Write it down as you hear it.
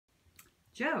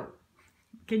Joe,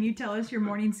 can you tell us your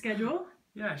morning schedule?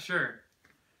 Yeah, sure.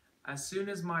 As soon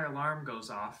as my alarm goes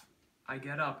off, I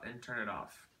get up and turn it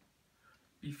off.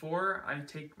 Before I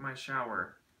take my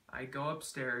shower, I go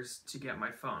upstairs to get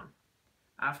my phone.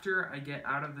 After I get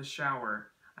out of the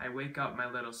shower, I wake up my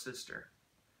little sister.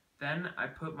 Then I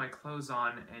put my clothes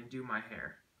on and do my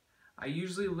hair. I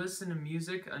usually listen to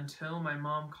music until my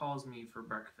mom calls me for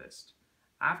breakfast.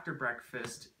 After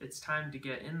breakfast, it's time to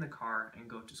get in the car and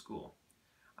go to school.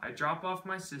 I drop off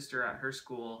my sister at her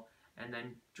school and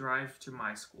then drive to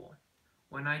my school.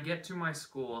 When I get to my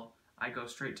school, I go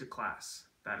straight to class.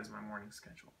 That is my morning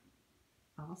schedule.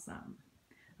 Awesome.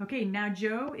 Okay, now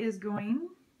Joe is going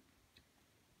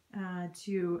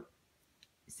to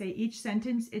say each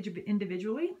sentence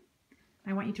individually.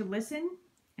 I want you to listen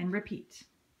and repeat.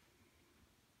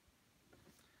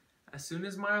 As soon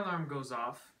as my alarm goes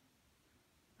off,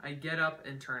 I get up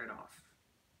and turn it off.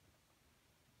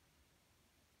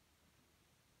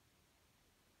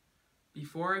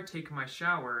 Before I take my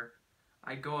shower,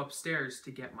 I go upstairs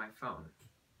to get my phone.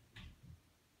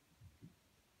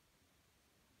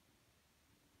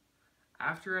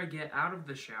 After I get out of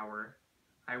the shower,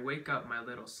 I wake up my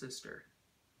little sister.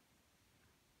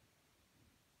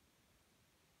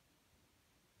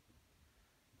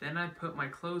 Then I put my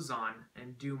clothes on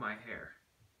and do my hair.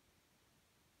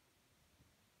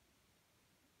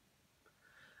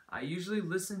 I usually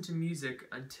listen to music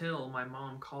until my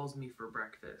mom calls me for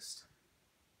breakfast.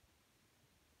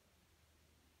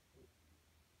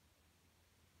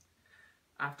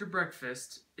 After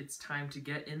breakfast, it's time to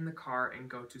get in the car and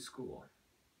go to school.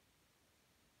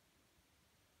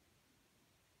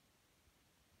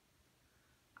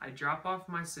 I drop off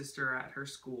my sister at her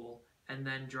school and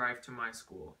then drive to my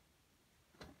school.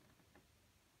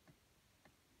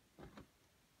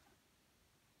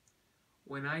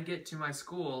 When I get to my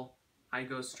school, I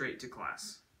go straight to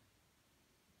class.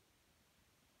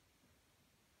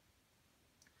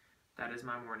 That is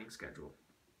my morning schedule.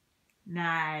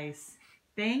 Nice.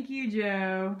 Thank you,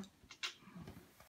 Joe.